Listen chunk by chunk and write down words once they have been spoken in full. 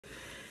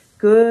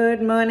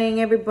Good morning,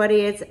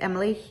 everybody. It's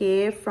Emily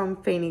here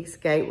from Phoenix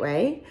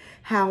Gateway.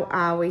 How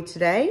are we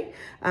today?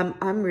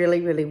 I'm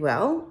really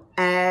well.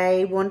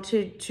 I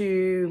wanted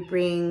to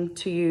bring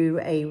to you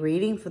a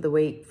reading for the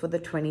week for the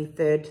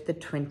 23rd to the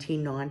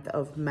 29th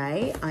of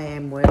May. I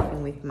am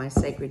working with my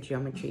Sacred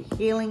Geometry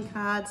Healing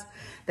cards.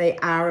 They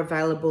are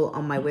available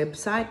on my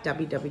website,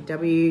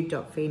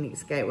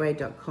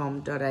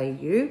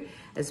 www.phoenixgateway.com.au,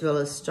 as well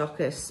as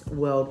stockists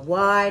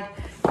worldwide.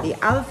 The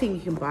other thing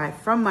you can buy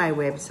from my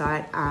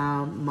website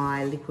are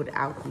my liquid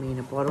alchemy in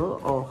a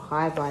bottle or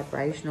high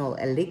vibrational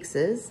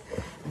elixirs.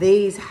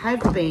 These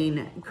have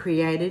been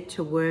created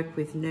to work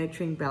with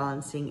nurturing,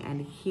 balancing,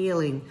 and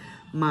healing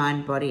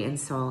mind, body, and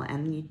soul.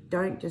 And you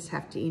don't just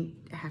have to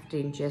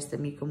ingest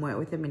them. You can work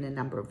with them in a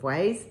number of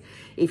ways.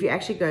 If you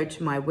actually go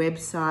to my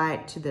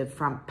website, to the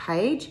front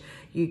page,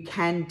 you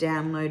can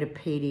download a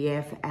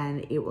PDF,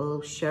 and it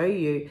will show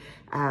you.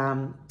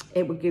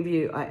 It will give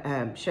you,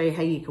 show you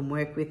how you can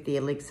work with the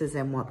elixirs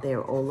and what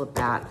they're all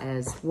about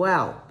as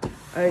well.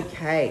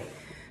 Okay,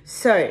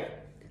 so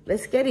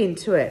let's get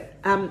into it.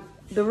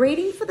 The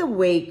reading for the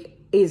week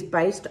is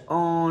based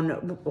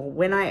on,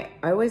 when I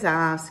always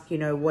ask,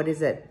 what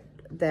is it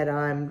that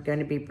I'm going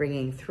to be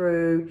bringing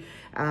through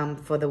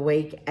for the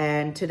week.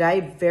 And today,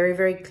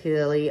 very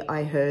clearly,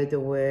 I heard the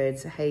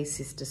words, "Hey,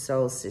 sister,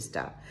 soul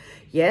sister."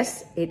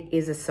 Yes, it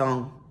is a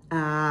song.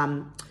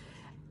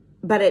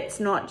 But it's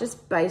not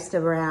just based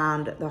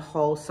around the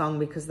whole song,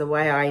 because the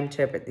way I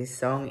interpret this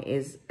song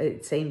is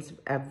it seems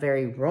a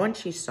very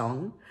raunchy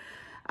song.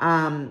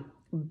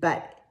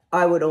 But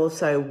I would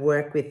also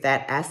work with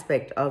that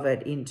aspect of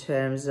it in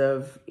terms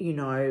of,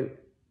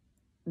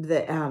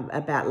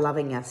 about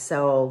loving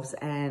ourselves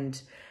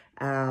and,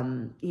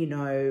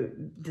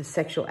 the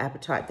sexual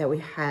appetite that we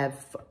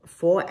have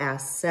for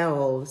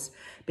ourselves,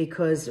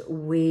 because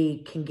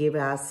we can give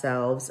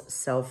ourselves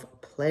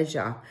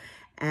self-pleasure.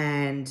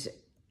 And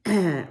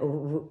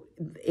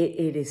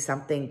it is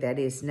something that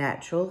is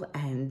natural,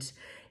 and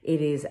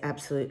it is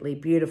absolutely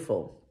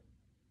beautiful.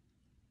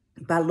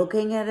 But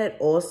looking at it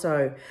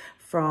also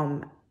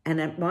from,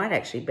 and it might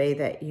actually be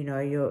that,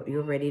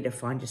 you're ready to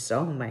find your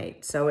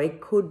soulmate. So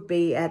it could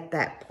be at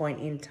that point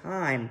in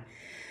time.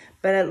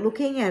 But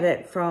looking at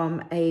it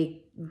from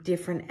a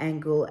different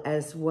angle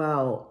as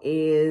well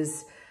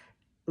is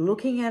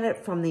looking at it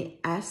from the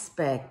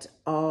aspect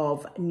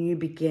of new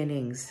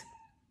beginnings.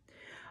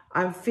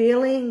 I'm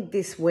feeling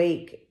this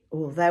week,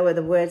 they were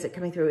the words that are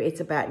coming through, it's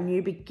about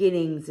new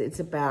beginnings,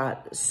 it's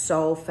about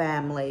soul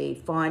family,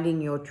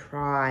 finding your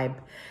tribe,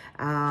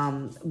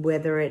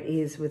 whether it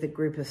is with a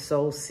group of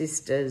soul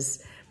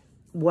sisters,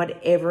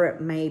 whatever it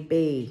may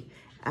be.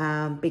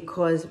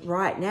 Because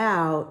right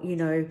now,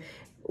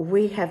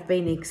 we have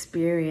been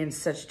experiencing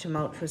such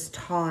tumultuous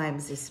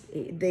times.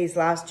 These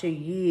last 2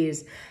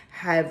 years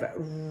have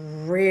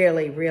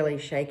really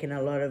shaken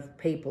a lot of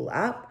people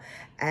up,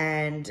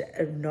 and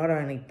not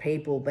only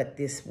people, but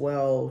this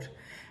world.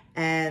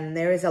 And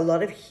there is a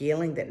lot of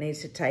healing that needs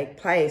to take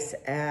place.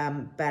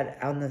 But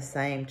on the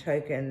same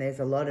token, there's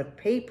a lot of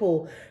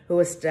people who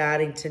are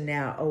starting to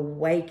now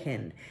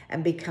awaken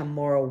and become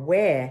more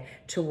aware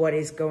to what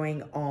is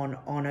going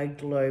on a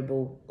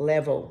global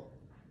level.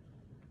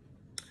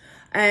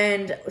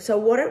 And so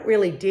what it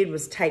really did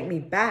was take me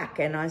back,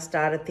 and I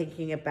started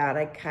thinking about,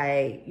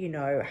 okay,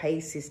 hey,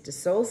 sister,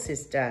 soul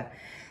sister,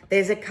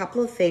 there's a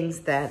couple of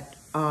things that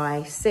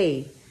I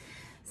see.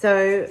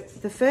 So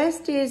the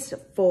first is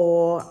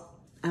for,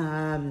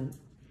 when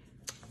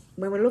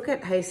we look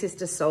at hey,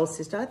 sister, soul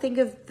sister, I think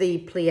of the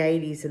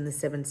Pleiades and the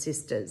 7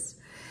 sisters.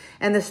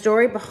 And the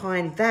story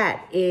behind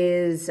that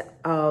is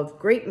of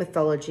Greek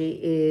mythology,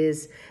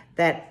 is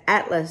that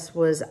Atlas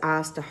was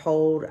asked to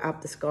hold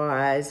up the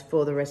skies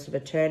for the rest of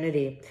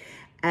eternity.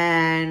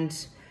 And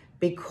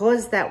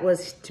because that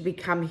was to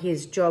become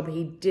his job,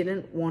 he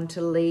didn't want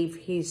to leave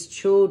his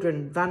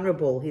children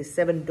vulnerable, his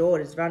 7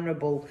 daughters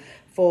vulnerable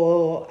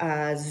for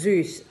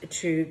Zeus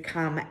to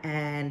come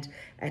and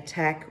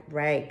attack,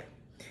 rape.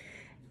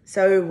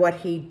 So what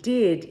he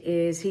did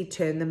is he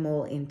turned them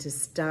all into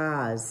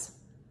stars.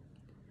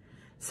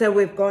 So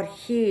we've got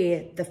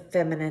here the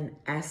feminine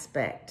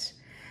aspect.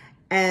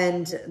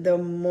 And the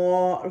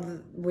more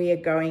we are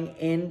going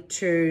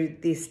into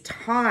this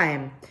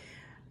time,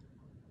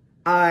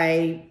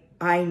 I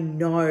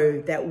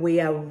know that we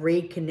are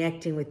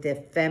reconnecting with the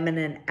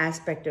feminine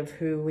aspect of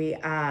who we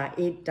are.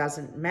 It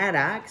doesn't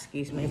matter.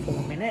 Excuse me for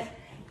a minute.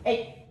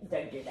 Hey,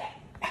 don't do that.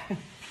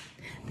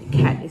 The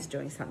cat is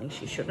doing something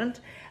she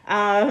shouldn't.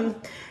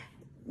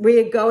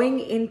 We're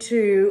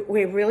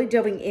really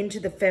delving into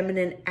the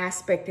feminine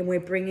aspect, and we're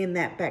bringing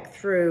that back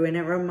through. And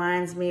it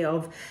reminds me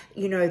of,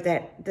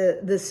 that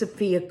the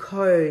Sophia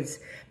codes.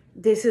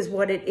 This is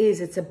what it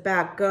is. It's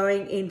about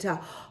going into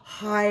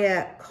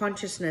higher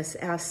consciousness,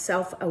 our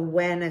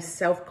self-awareness,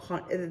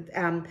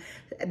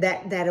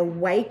 that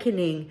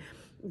awakening,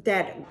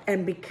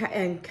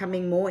 and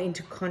coming more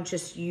into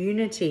conscious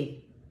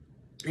unity.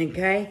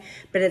 Okay,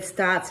 but it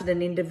starts at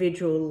an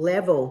individual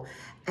level,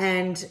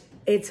 and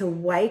it's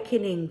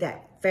awakening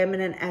that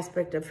feminine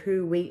aspect of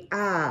who we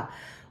are.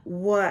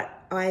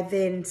 what I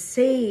then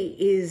see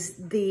is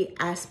the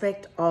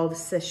aspect of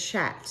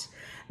Seshat.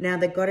 Now,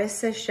 the goddess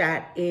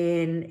Seshat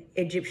in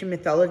Egyptian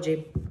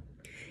mythology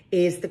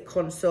is the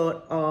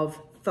consort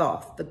of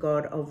Thoth, the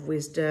god of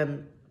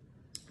wisdom,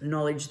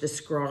 knowledge, the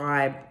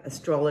scribe,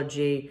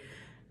 astrology,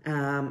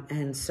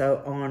 and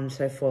so on and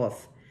so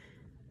forth.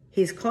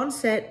 His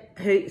consort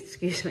is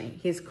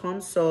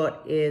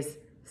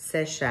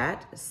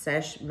Seshat,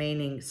 Sesh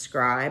meaning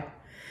scribe,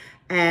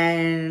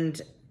 and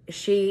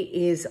she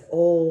is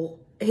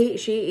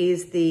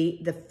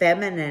the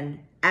feminine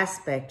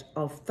aspect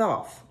of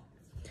Thoth.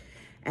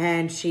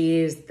 And she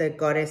is the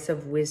goddess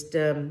of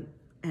wisdom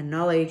and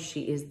knowledge.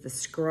 She is the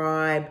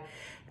scribe.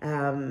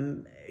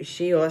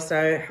 She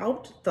also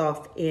helped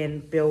Thoth in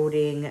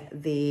building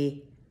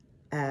the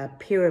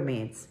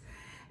pyramids.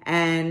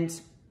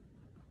 And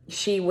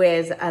she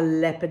wears a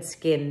leopard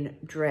skin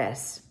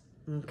dress,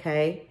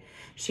 okay?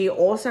 She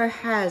also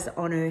has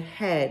on her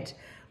head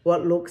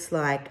what looks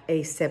like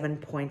a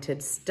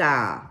 7-pointed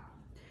star.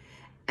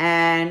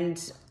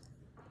 And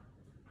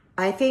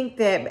I think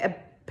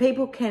that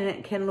people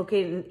can look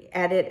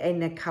at it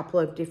in a couple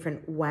of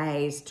different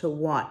ways to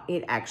what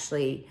it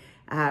actually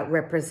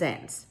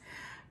represents.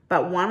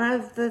 But one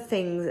of the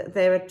things,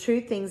 there are two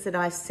things that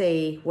I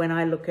see when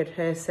I look at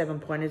her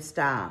 7-pointed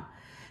star.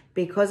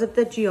 Because of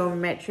the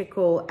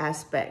geometrical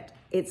aspect,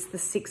 it's the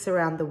 6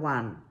 around the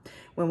 1.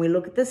 When we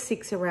look at the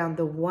 6 around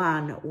the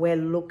 1, we're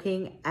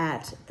looking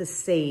at the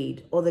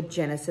seed or the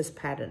Genesis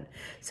pattern.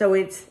 So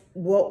it's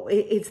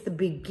the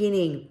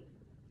beginning.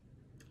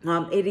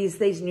 It is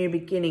these new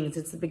beginnings.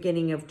 It's the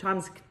beginning of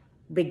times,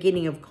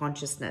 beginning of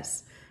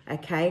consciousness.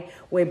 Okay,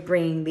 we're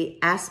bringing the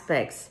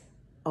aspects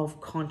of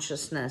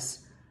consciousness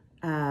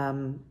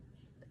to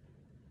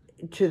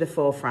the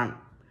forefront.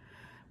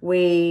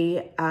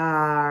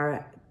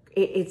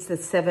 It's the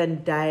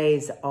 7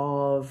 days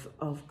of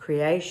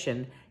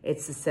creation.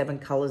 It's the 7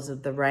 colors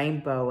of the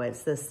rainbow.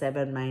 It's the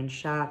 7 main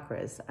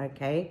chakras,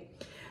 okay?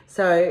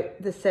 So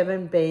the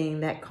 7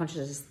 being that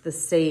consciousness, the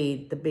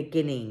seed, the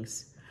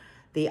beginnings.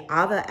 The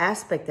other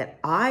aspect that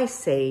I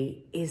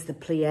see is the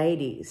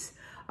Pleiades.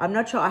 I'm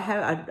not sure,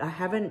 I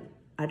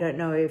don't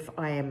know if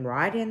I am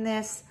right in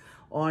this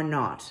or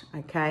not,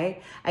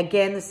 okay?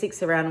 Again, the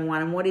 6 around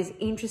 1. And what is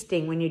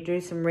interesting when you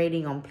do some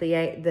reading on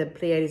the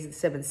Pleiades of the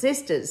 7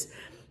 sisters,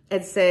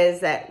 it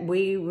says that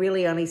we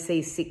really only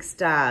see 6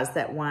 stars.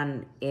 That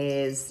one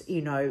is,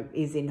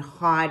 is in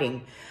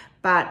hiding.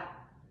 But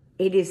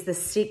it is the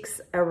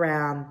 6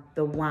 around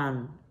the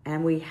 1.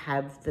 And we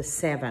have the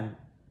 7,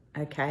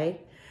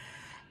 okay?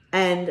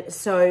 And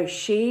so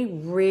she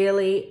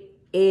really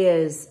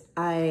is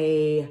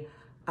a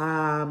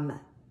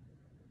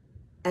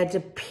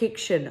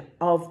depiction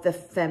of the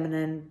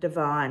feminine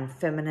divine,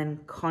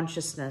 feminine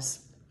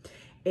consciousness.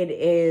 It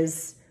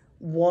is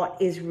what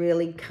is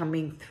really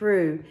coming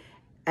through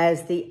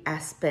as the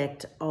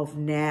aspect of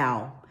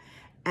now.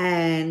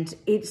 And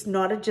it's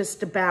not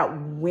just about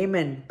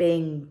women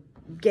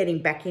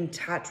getting back in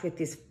touch with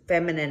this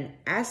feminine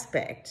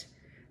aspect,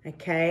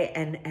 okay?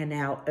 And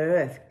our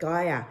earth,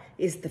 Gaia,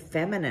 is the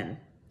feminine.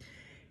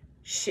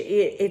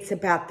 It's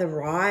about the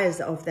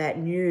rise of that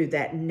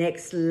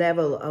next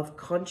level of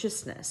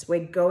consciousness.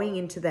 We're going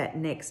into that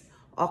next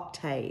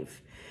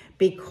octave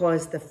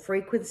because the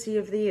frequency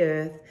of the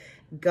earth,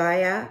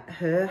 Gaia,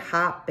 her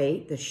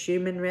heartbeat, the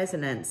Schumann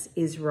resonance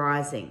is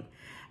rising.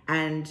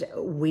 And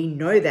we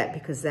know that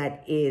because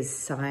that is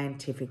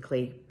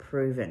scientifically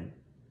proven,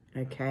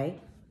 okay?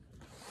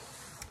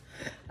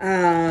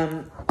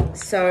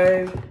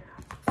 So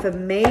for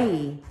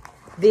me,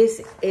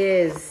 this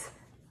is,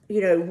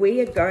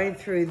 we are going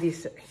through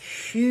this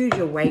huge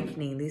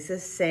awakening, this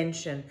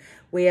ascension.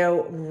 We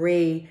are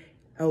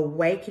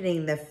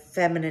reawakening the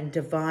feminine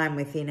divine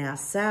within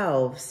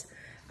ourselves,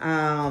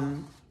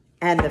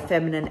 and the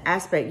feminine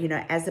aspect,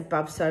 as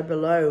above, so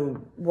below.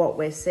 What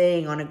we're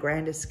seeing on a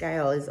grander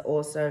scale is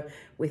also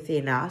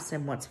within us,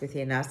 and what's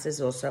within us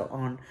is also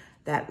on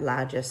that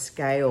larger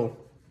scale.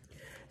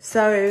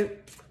 So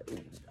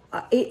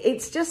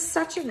it's just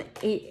such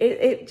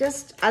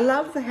I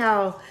love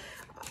how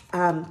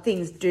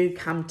things do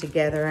come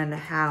together, and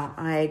how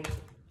I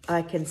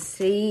can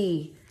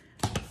see,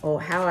 or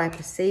how I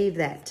perceive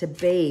that to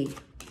be.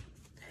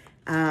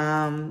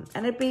 And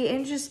it'd be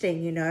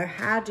interesting,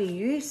 how do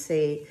you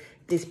see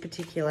this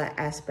particular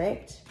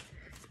aspect?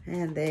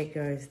 And there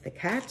goes the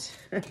cat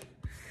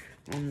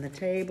on the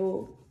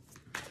table.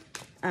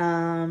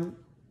 And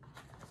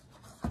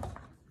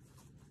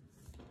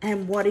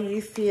what are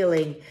you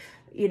feeling?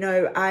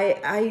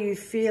 Are you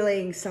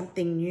feeling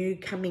something new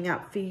coming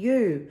up for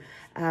you?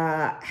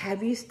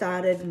 Have you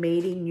started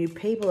meeting new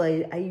people?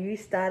 Are you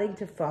starting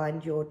to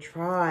find your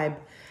tribe?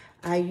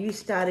 Are you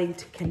starting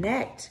to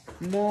connect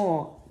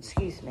more,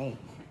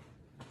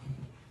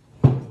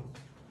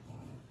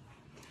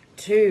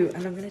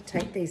 and I'm going to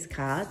take these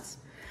cards.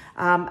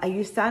 Are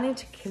you starting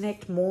to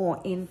connect more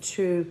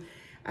into,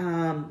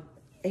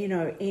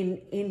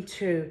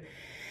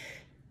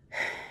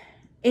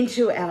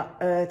 into our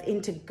earth,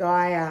 into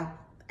Gaia,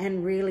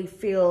 and really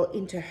feel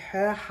into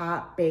her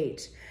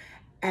heartbeat,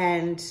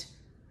 and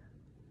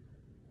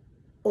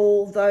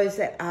all those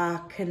that are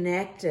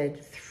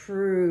connected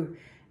through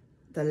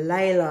the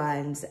ley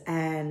lines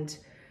and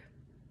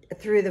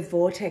through the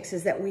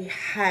vortexes that we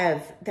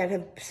have, that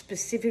have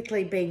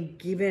specifically been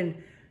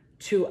given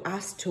to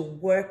us to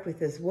work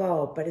with as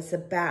well. But it's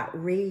about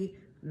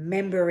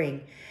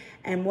remembering.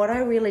 And what I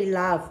really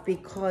love,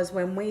 because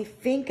when we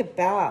think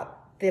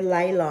about the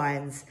ley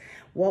lines,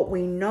 what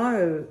we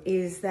know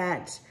is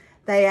that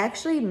they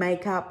actually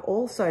make up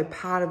also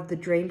part of the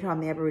dream time,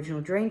 the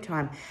Aboriginal dream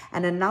time.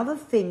 And another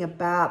thing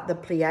about the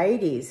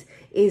Pleiades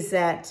is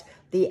that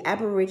the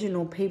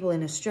Aboriginal people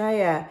in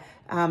Australia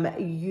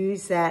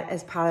use that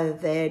as part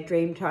of their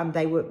dream time.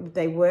 They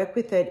work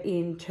with it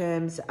in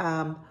terms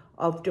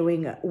of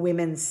doing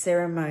women's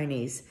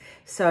ceremonies.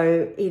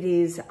 So it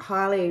is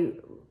highly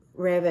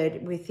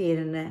revered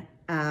within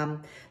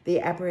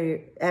the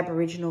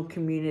Aboriginal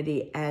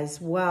community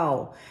as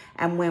well.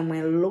 And when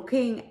we're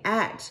looking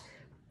at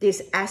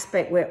this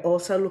aspect, we're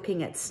also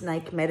looking at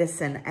snake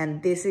medicine,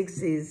 and this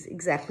is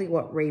exactly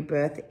what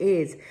rebirth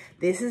is.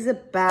 This is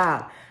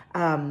about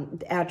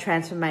our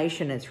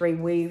transformation. It's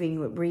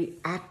reweaving,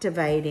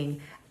 reactivating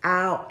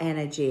our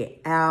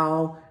energy,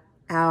 our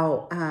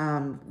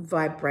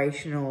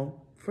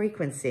vibrational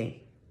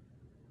frequency.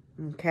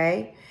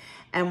 Okay?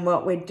 And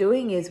what we're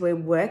doing is we're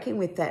working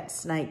with that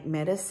snake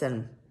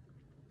medicine.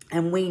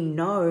 And we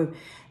know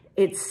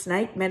it's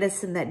snake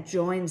medicine that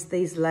joins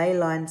these ley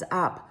lines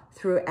up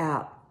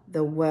throughout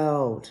the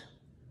world.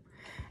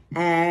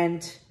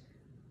 And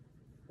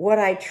what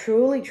I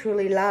truly,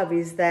 truly love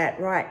is that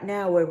right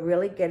now we're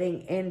really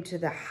getting into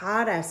the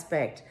heart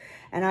aspect.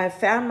 And I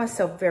found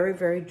myself very,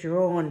 very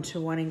drawn to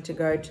wanting to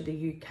go to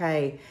the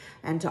UK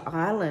and to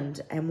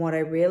Ireland. And what I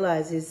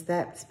realize is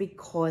that's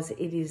because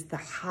it is the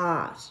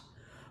heart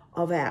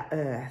of our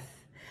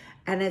earth.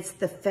 And it's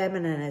the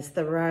feminine, it's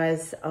the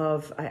rise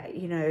of,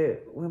 you know,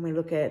 when we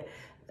look at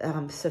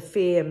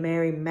Sophia,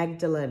 Mary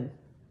Magdalene,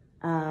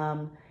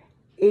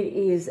 it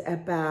is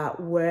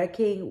about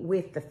working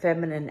with the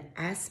feminine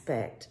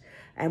aspect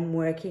and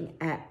working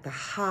at the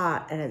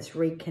heart, and it's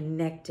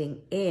reconnecting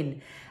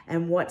in.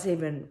 And what's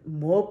even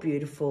more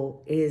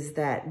beautiful is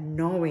that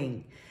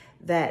knowing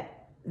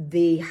that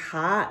the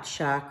heart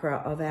chakra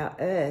of our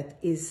earth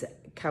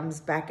comes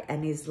back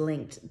and is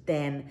linked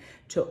then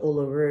to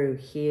Uluru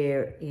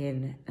here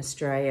in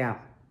Australia.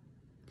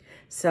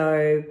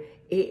 So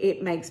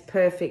it makes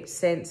perfect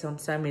sense on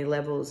so many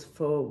levels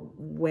for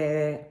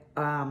where,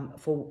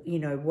 for, you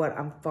know, what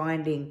I'm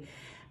finding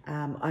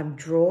I'm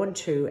drawn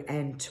to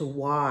and to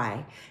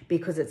why,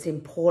 because it's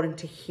important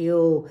to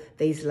heal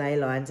these ley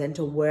lines and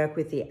to work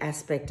with the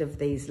aspect of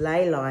these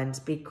ley lines,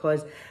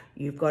 because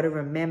you've got to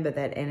remember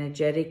that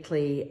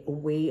energetically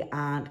we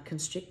aren't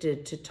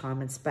constricted to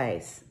time and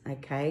space,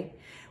 okay?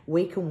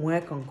 We can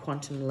work on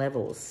quantum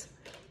levels.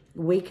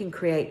 We can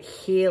create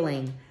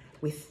healing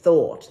with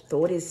thought.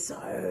 Thought is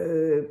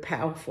so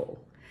powerful.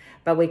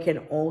 But we can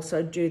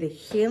also do the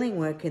healing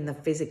work in the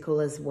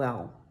physical as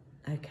well,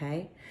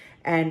 okay?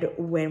 And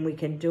when we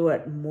can do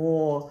it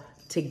more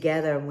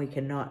together and we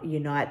cannot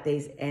unite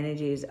these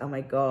energies, oh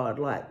my God,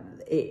 like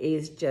it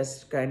is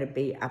just going to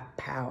be a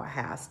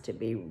powerhouse to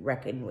be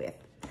reckoned with.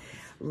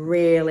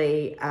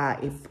 Really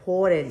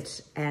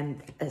important,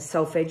 and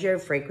solfeggio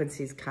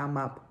frequencies come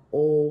up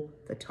all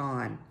the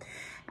time.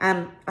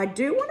 I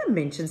do want to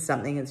mention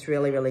something that's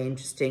really, really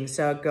interesting.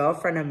 So a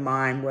girlfriend of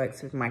mine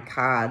works with my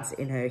cards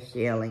in her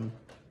healing.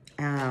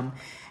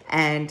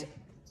 And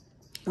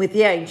with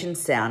the ancient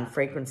sound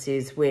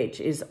frequencies, which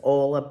is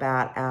all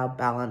about our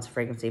balance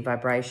frequency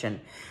vibration,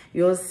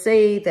 you'll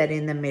see that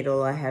in the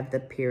middle I have the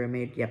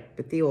pyramid, yep,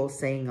 with the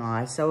all-seeing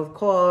eye. So of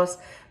course,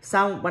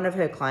 one of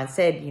her clients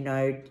said, you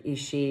know, is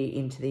she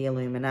into the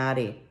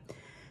Illuminati?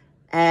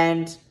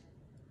 And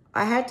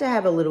I had to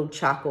have a little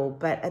chuckle,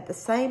 but at the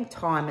same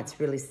time,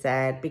 it's really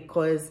sad,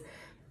 because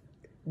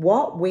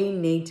what we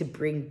need to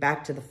bring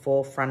back to the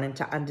forefront and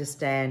to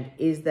understand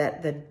is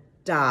that the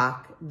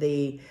dark,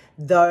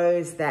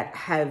 those that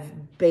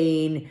have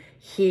been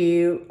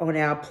here on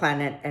our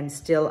planet and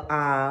still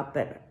are,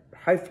 but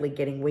hopefully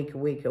getting weaker,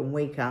 weaker and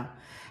weaker,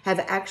 have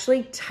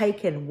actually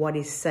taken what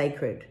is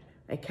sacred.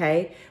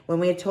 Okay, when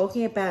we're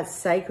talking about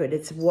sacred,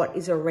 it's what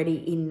is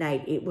already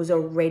innate. It was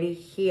already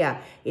here.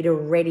 It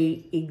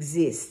already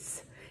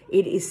exists.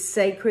 It is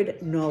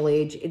sacred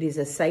knowledge. It is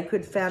a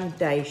sacred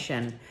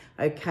foundation.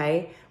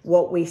 Okay,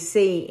 what we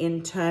see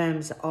in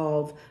terms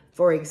of,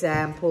 for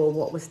example,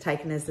 what was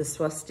taken as the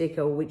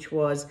swastika, which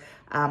was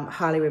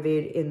highly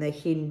revered in the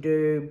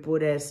Hindu,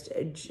 Buddhist,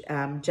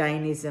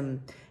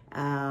 Jainism,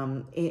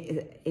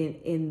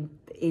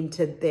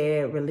 into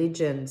their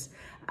religions.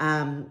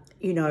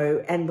 You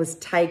know, and was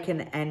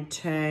taken and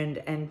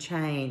turned and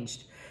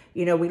changed.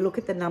 You know, we look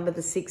at the number,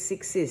 the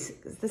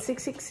 666. The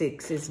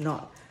 666 is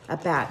not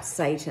about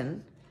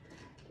Satan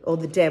or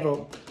the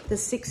devil. The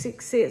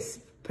 666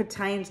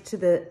 pertains to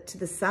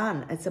the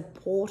sun. It's a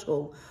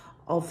portal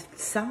of the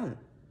sun.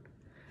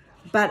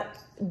 But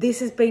this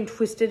has been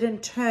twisted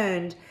and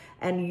turned,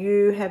 And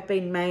you have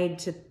been made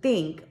to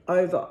think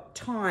over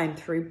time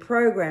through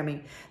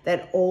programming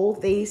that all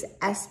these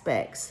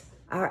aspects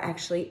are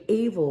actually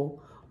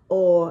evil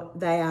or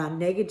they are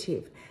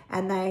negative,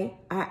 and they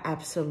are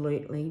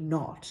absolutely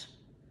not.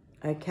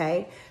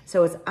 Okay,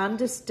 so it's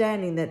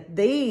understanding that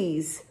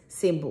these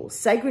symbols,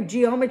 sacred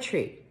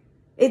geometry,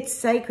 it's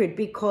sacred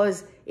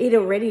because it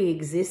already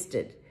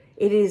existed.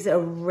 It is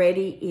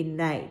already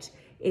innate.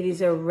 It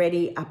is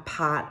already a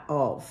part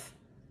of.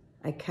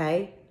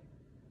 Okay,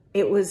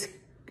 it was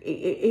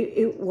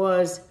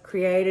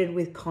created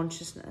with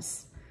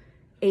consciousness.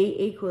 E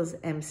equals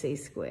mc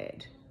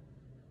squared.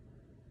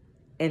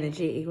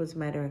 Energy equals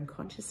matter and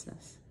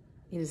consciousness.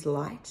 It is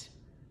light.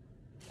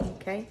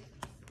 Okay.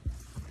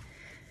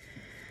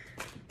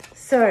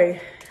 So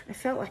I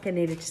felt like I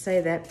needed to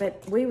say that,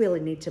 but we really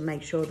need to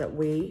make sure that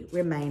we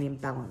remain in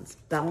balance.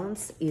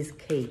 Balance is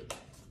key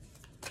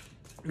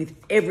with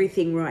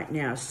everything right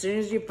now. As soon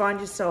as you find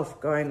yourself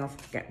going off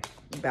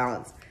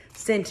balance,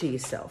 center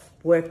yourself,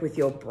 work with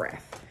your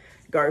breath,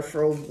 go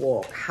for a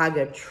walk, hug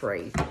a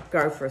tree,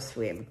 go for a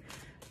swim,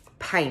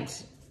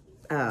 paint,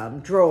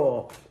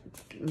 draw,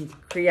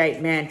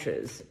 create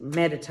mantras,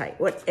 meditate,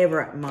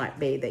 whatever it might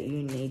be that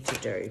you need to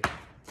do.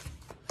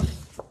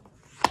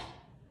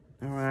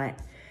 All right,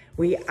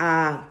 we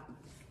are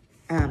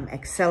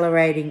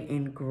accelerating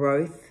in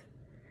growth,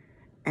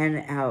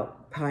 and our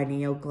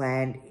pineal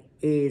gland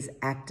is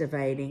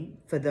activating.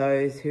 For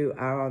those who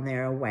are on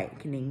their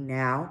awakening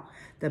now,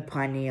 the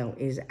pineal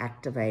is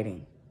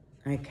activating.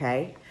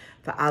 Okay,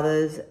 for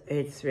others,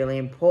 it's really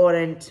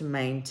important to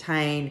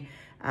maintain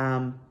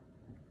the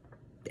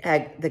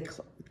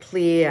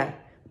clear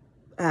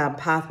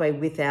pathway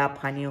with our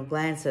pineal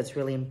gland. So it's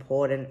really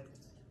important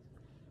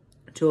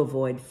to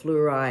avoid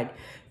fluoride,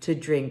 to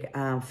drink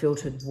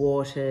filtered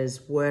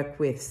waters, work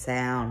with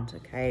sound,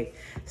 okay?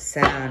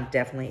 Sound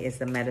definitely is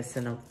the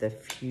medicine of the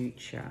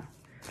future.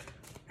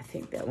 I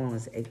think that one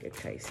was Edgar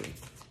Casey.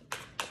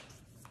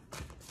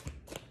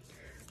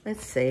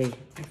 Let's see.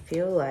 I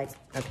feel like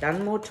I've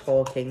done more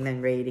talking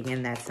than reading,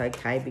 and that's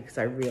okay because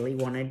I really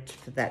wanted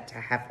for that to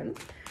happen.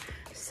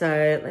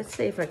 So let's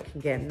see if I can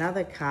get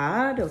another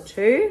card or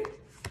two.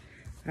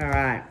 All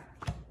right.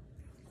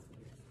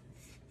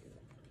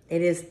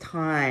 It is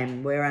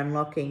time. We're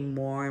unlocking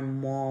more and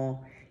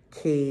more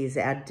keys.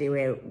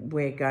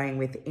 We're going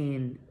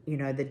within. You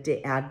know, our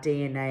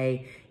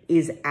DNA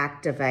is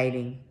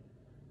activating.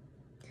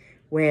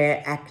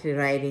 We're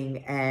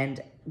activating,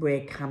 and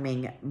we're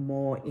coming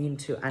more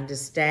into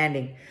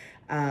understanding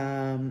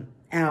our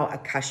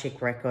Akashic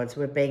records.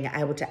 We're being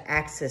able to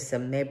access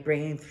them. They're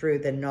bringing through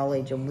the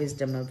knowledge and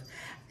wisdom of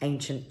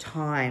ancient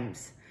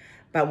times.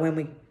 But when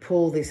we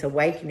pull this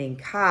awakening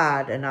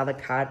card, another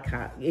card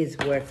is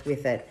worked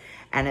with it.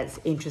 And it's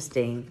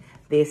interesting.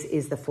 This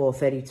is the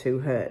 432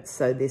 hertz.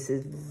 So this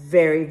is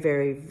very,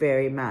 very,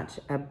 very much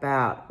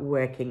about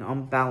working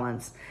on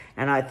balance.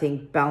 And I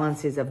think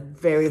balance is a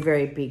very,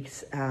 very big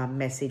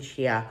message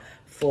here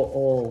for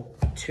all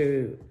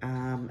to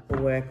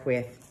work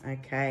with,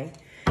 okay?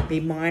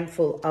 Be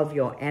mindful of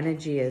your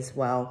energy as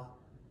well.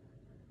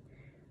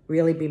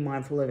 Really be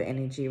mindful of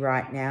energy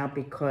right now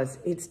because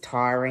it's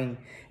tiring.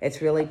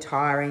 It's really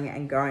tiring,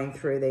 and going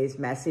through these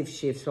massive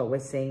shifts, what we're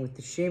seeing with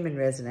the Schumann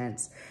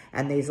resonance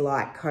and these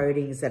light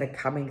codings that are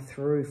coming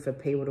through for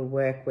people to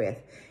work with.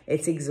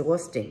 It's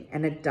exhausting,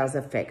 and it does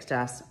affect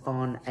us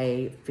on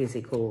a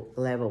physical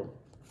level.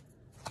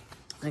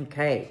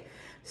 Okay,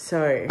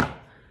 so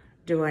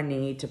do I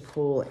need to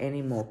pull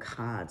any more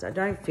cards? I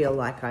don't feel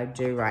like I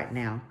do right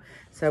now.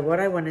 So what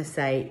I want to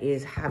say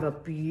is have a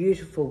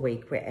beautiful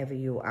week wherever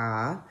you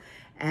are.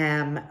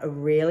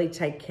 Really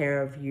take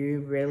care of you.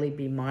 Really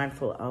be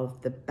mindful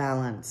of the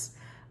balance.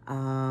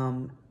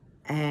 And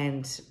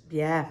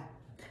yeah,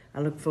 I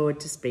look forward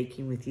to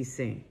speaking with you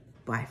soon.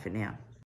 Bye for now.